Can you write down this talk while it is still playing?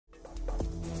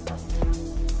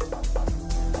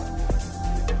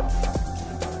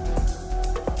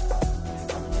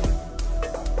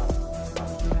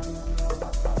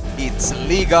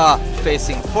Liga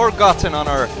facing Forgotten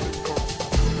Honor.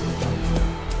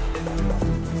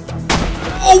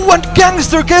 Oh, and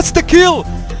Gangster gets the kill!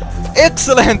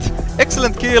 Excellent!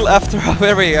 Excellent kill after a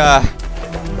very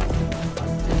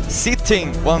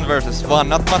sitting 1 versus 1,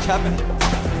 not much happening.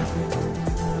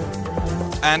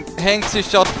 And Henksy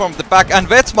shot from the back, and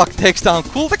Vetsmak takes down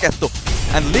Kultakettu.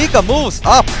 And Liga moves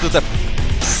up to the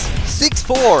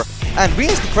 6-4 and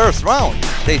wins the first round.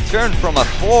 They turn from a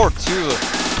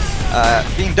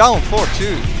 4-2, being down 4-2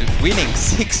 to winning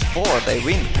 6-4. They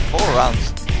win 4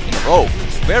 rounds in a row.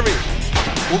 Very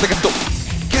Kultakettu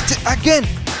gets it again.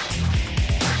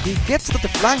 He gets to the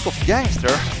flank of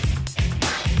Gangster.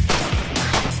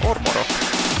 Ormorov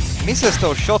misses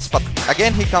those shots, but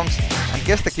again he comes and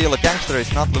gets the kill. Gangster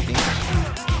is not looking.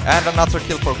 And another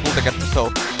kill for Kultakettu,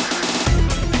 so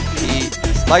he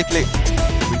slightly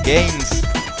regains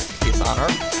his honor.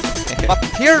 But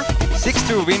here,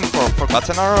 6-2 win for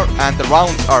Forgotten Honor, and the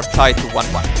rounds are tied to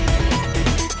 1-1.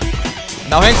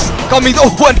 Now Henks coming,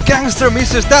 oh, and Gangster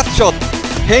misses that shot!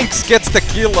 Henks gets the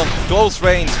kill on close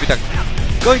range with a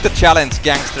going to challenge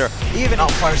Gangster. Even now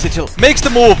Fire Sigil makes the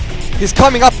move. He's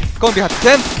coming up, going behind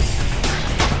 10.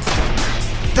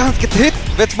 Doesn't get hit.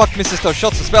 Vetsmak misses those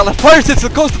shots as well. And Fire Sigil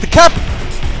goes to the cap.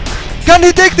 Can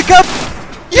he take the cap?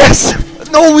 Yes!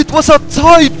 No, it was a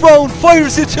tight round. Fire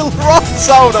Sigil runs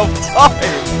out of time.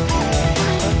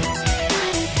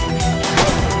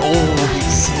 Oh, he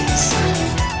sees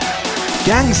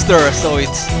Gangster, so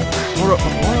it's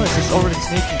Morales is already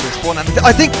sneaking to spawn, and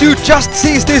I think dude just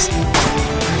sees this.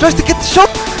 Tries to get the shot,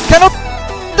 cannot.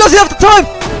 Does he have the time?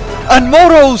 And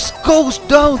Moros goes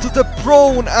down to the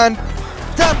prone, and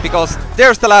that because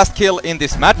there's the last kill in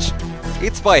this match.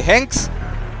 It's by Henks,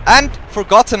 and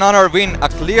Forgotten Honor win a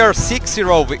clear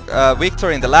 6-0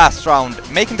 victory in the last round,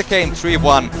 making the game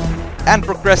 3-1 and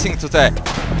progressing to the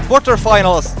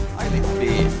quarterfinals. Will it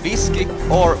be Whiskey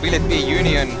or will it be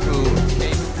Union who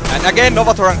came? And again,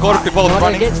 Novator and Korpi both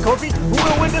running. Against Korpi, who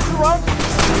will win this round?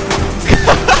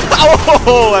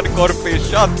 Oh, and Korpi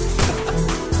shot.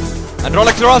 And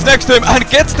Rolex runs next to him and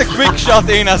gets the quick shot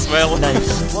in as well.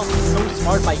 Nice. So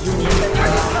smart by Union.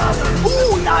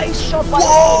 Ooh, nice shot by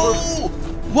Whoa!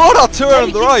 What a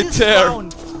turn right there.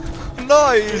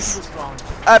 Nice.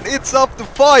 And it's up to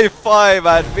 5-5,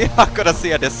 and we are gonna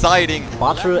see a deciding.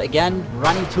 Novator again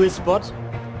running to his spot.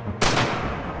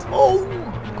 Oh!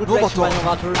 Good reaction by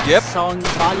Novator. Yep. Sawing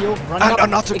Valio running and up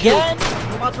another kill. again.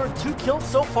 Novator 2 kills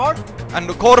so far. And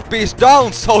Korpi is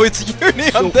down, so it's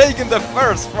Union taking the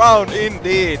first round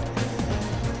indeed.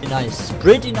 Nice,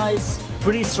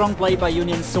 pretty strong play by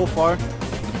Union so far.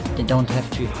 They don't have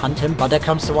to hunt him, but there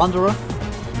comes the Wanderer.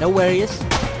 Know where he is.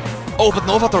 Oh, but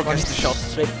Novator gets the shot.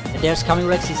 Straight. And there's coming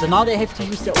Rexy, so now they have to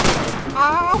use their own.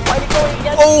 Ah, why are they going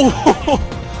again? Oh!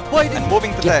 And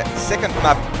moving to the second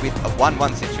map with a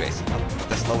 1-1 situation.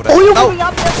 The slowdown. Oh, you're moving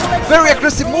up there, very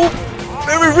aggressive move!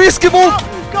 Very risky move!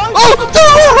 Guys, oh! No!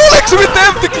 Rolex with the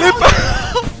empty clip!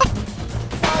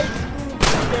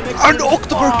 And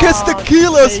October gets the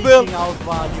kill as well!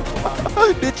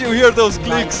 Did you hear those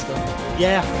clicks?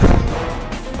 Yeah.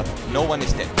 But no one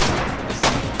is dead.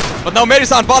 But now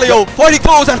Merisa and Valio fighting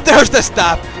close, and there's the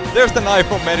stab! There's the knife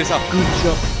from Merisa.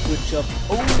 Good job.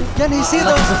 Oh, can he see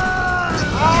those?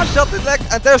 Shot the leg,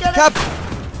 and there's the cap!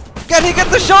 Can he get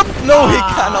the shot? No, he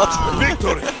cannot!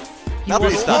 Victory! Not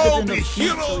this time.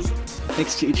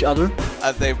 Next to each other.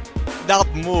 And they not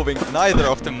moving, neither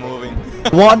of them moving.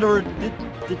 Wanderer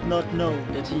did not know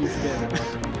that he's there.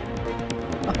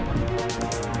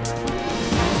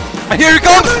 And here he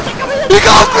comes! He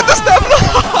comes with the step!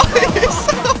 Nice!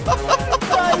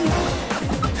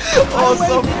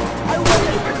 Awesome!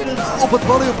 Oh, but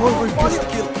Valio probably gets the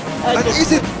kill. And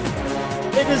is it?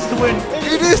 It is the win!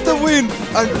 It is the win!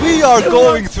 And we are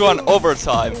going to an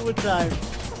overtime.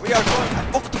 We are going,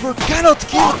 and October cannot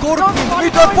kill Korpi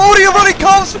with a body when he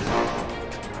comes!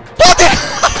 Body!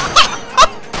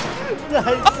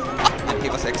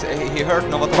 Nice! And he hurt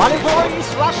Novator. Valio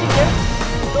is rushing there,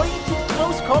 going into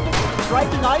close combat to try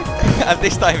the knife. And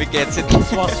this time he gets it.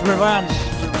 This was revenge.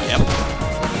 Yep.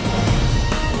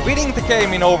 Winning the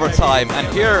game in overtime, and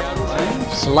here...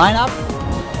 Line up.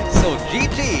 So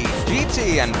GG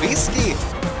and Whiskey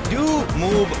do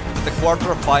move to the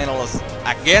quarterfinals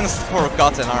against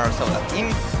Forgotten Honor, so that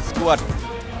in-squad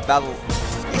battle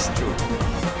is true.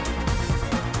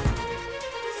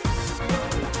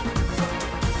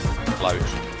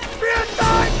 Close.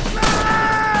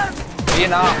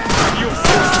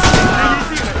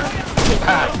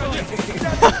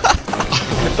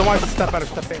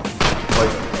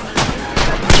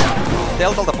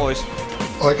 Teltalta pois.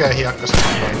 Oikein hiekkas.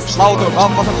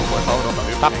 Vasemmin pois laudulta.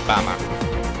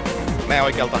 Tälleen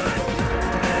oikealta.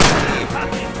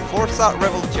 Forza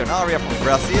Revolutionaria from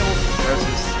Brazil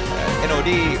versus NOD.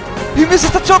 He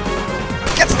misses the shot!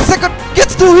 Gets the second!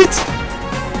 Gets 2 hits!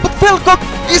 But Felcock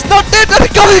is not dead! And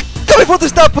coming for the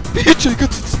stab! But PJ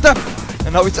gets the stab!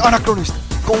 And now it's Anachronist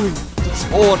going to the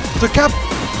spawn, to the cap!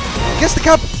 Gets the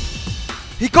cap!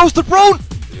 He goes to prone!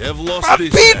 You have lost And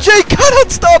this. PJ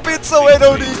cannot stop it! So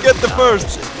NOD get the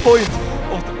first point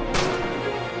of the...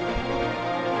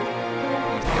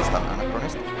 Gets the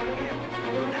Anachronist.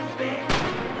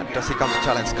 And does he come to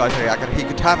challenge Kaiserjäger? He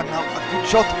could have it now. A good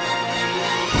shot!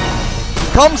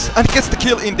 Comes and gets the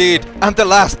kill indeed, and the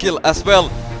last kill as well.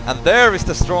 And there is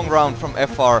the strong round from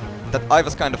FR that I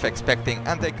was kind of expecting,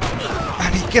 and he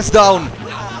gets down.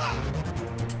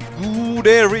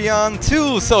 Guderian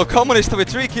 2, so Communist with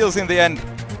 3 kills in the end.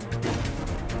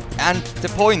 And the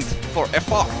point for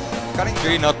FR. Cutting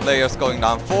 3 not players going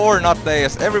down, 4 not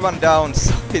players, everyone down.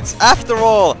 So it's after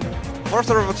all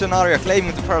Forza Revolutionaria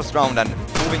claiming the first round and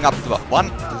moving up to a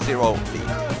 1-0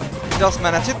 lead. He does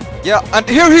manage it. Yeah, and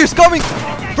here he is coming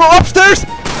from upstairs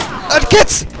and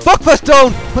gets Buckfast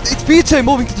down, but it's PJ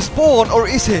moving to the spawn, or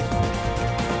is he?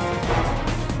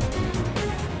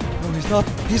 No, he's not.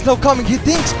 He's now coming. He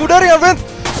thinks Guderian went,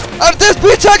 and there's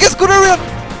PJ against Guderian,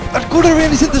 and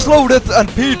Guderian is in the slow death, and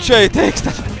PJ takes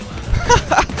that.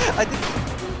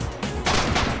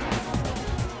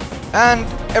 And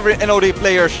every NOD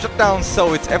player shut down,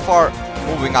 so it's FR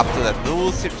moving up to the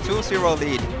 2-0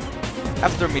 lead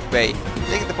after midway,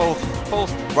 taking the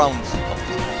both rounds of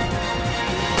this.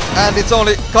 And it's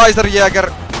only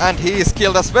Kaiserjäger, and he is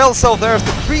killed as well, so there's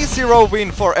the 3-0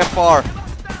 win for FR.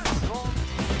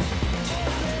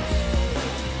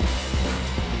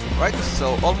 Right,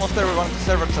 so almost everyone on the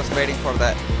server just waiting for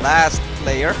the last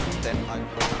player. Then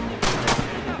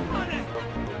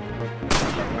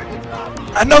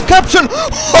and now Caption!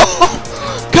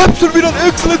 Caption with an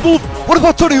excellent move! What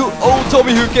about Tommy who? Oh,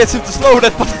 Tommy who gets him to slow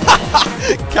that, but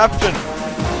Caption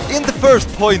in the first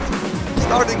point,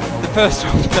 starting the first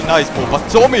round with a nice move, but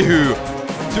Tommy who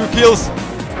 2 kills.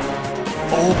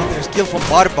 Oh, but there's kill from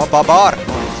Babar.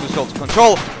 Too short to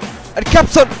control. And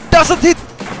Capson doesn't hit!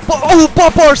 But oh,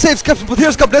 Babar saves Capson, but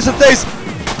here's come Desert Days.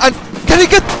 And can he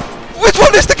get... Which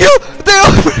one is the kill? They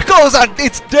are very close, and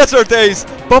it's Desert Days.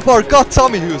 Babar got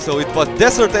Tommy who, so it was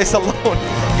Desert Days alone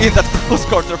in that close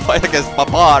quarter fight against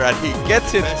Babar, and he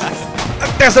gets it.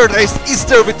 And Desert Days is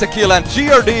there with the kill, and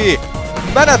GRD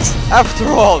managed after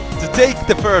all to take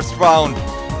the first round.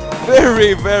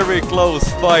 Very, very close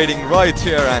fighting right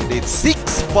here, and it's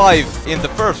 6-5 in the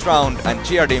first round, and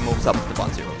GRD moves up to the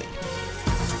 1-0 lead.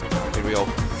 Pirio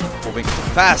moving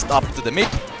fast up to the mid,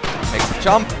 makes a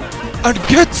jump, and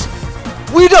gets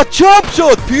with a jump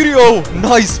shot! Pirio,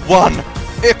 nice one!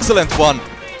 Excellent one!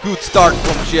 Good start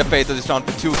from GFA to this round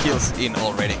with 2 kills in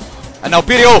already. And now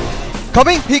Pirio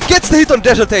coming, he gets the hit on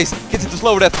Desert Days, gets into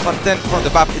slow death, but then from the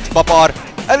back it's Babar,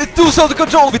 and it does so to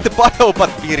control with the bio, but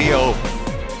Pirio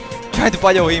trying to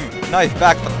bio him, knife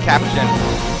back, but Caption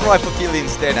rifle kill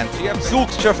instead, and GF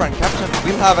Zooks, Sheffer and Caption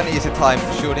will have an easy time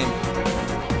to shoot him.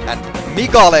 And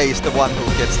Migale is the one who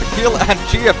gets the kill, and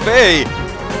GFA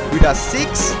with a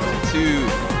 6-2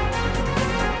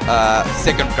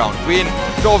 second round win,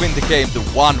 drawing the game to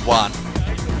 1-1.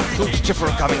 Zooks, Sheffer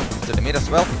coming to the mid as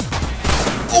well.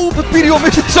 Oh, but Pirio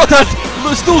makes it shot, and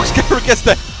Zooks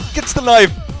gets the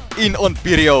knife in on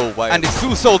Pirio, and it's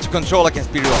too slow to control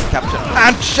against Pirio on Caption,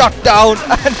 and shut down,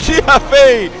 and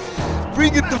GFA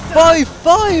bring it to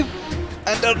 5-5,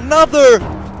 and another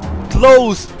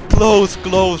close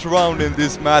round in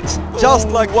this match. Just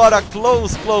like what a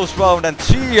close round, and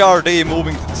GRD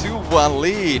moving to 2-1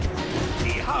 lead.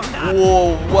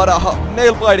 Whoa, what a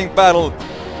nail-biting battle.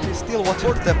 He's still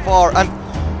watching them far, and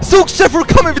Zooks Sheffer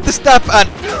coming with the stab and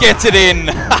gets it in.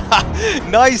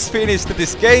 Nice finish to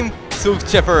this game. Zooks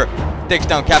Sheffer takes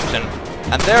down Caption,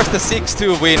 and there's the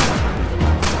 6-2 win.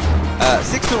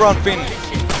 6-2 round win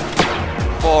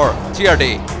for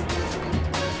GRD.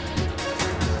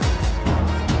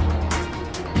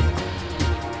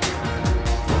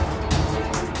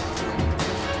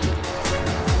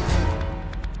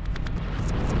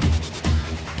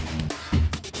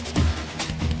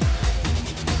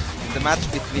 The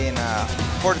match between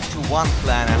 42-1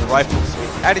 clan and Rifles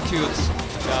with Attitudes.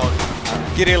 Now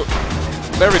Kirill,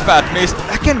 very bad miss.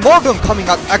 Again Morgan coming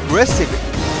out aggressive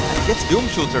and gets Doom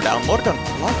Shooter down. Morgan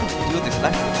liking to do this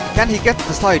left. Can he get to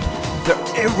the side? There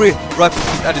every Rifles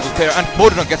with Attitude player, and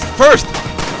Morgan gets first.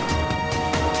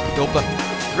 Dopa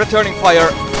returning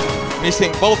fire,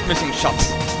 both missing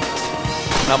shots.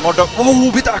 Now Morgan,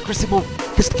 oh, with aggressive move,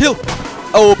 gets the kill.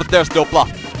 Oh, but there's Dopla.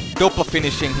 Doppler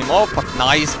finishing him off, but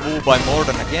nice move by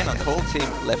Morden again, and whole team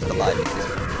left alive in this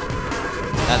one.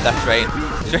 And that train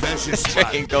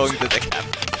going to the cap.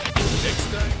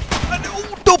 And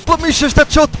Doppler misses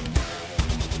that shot!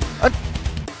 And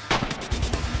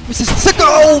misses the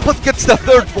second, but gets the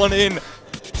third one in!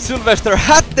 Sylvester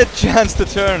had the chance to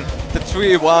turn the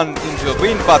 3-1 into a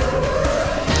win, but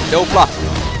Doppler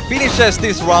finishes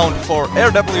this round for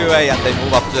RWA and they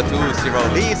move up to the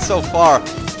 2-0 lead so far.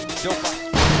 Doppler.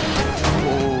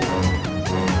 Oh,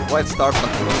 quite start, but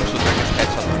Doomshooter gets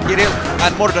headshot. Kirill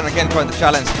and Morden again trying to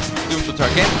challenge Doomshooter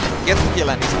again. Gets the kill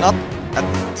and is not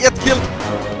yet killed.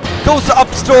 Goes up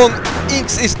strong,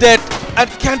 Inks is dead, and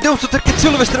can Doomshooter get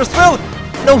Sylvester as well?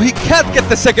 No, he can't get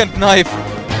the second knife.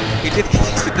 He did get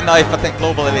it with the knife, but then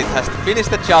Global Elite has to finish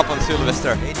the job on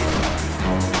Sylvester.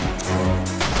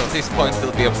 So this point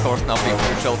will be, of course, now being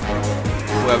crucial.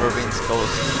 Whoever wins goes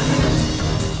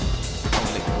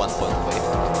only 1 point away.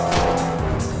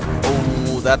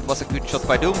 Oh, that was a good shot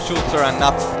by Doomshooter and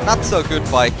not so good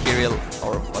by Kirill,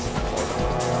 or was it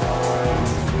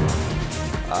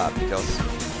Morden? Because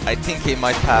I think he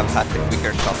might have had the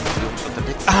quicker shot than Doomshooter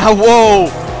did. Ah, whoa!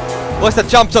 Was that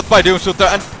jump shot by Doomshooter,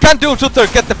 and can Doomshooter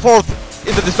get the fourth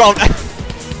into this round?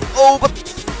 Oh, but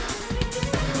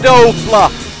Doppler!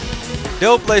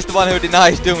 Doppler is the one who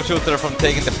denies Doomshooter from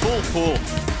taking the full pool.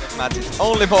 This match is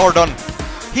only Morden.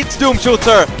 Hits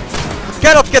Doomshooter, but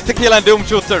cannot get the kill, and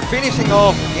Doomshooter finishing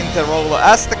off Interroller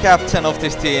as the captain of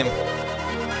this team.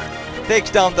 Takes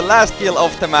down the last kill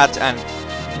of the match, and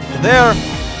there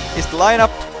is the lineup.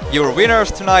 Your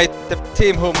winners tonight, the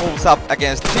team who moves up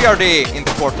against GRD in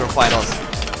the quarterfinals.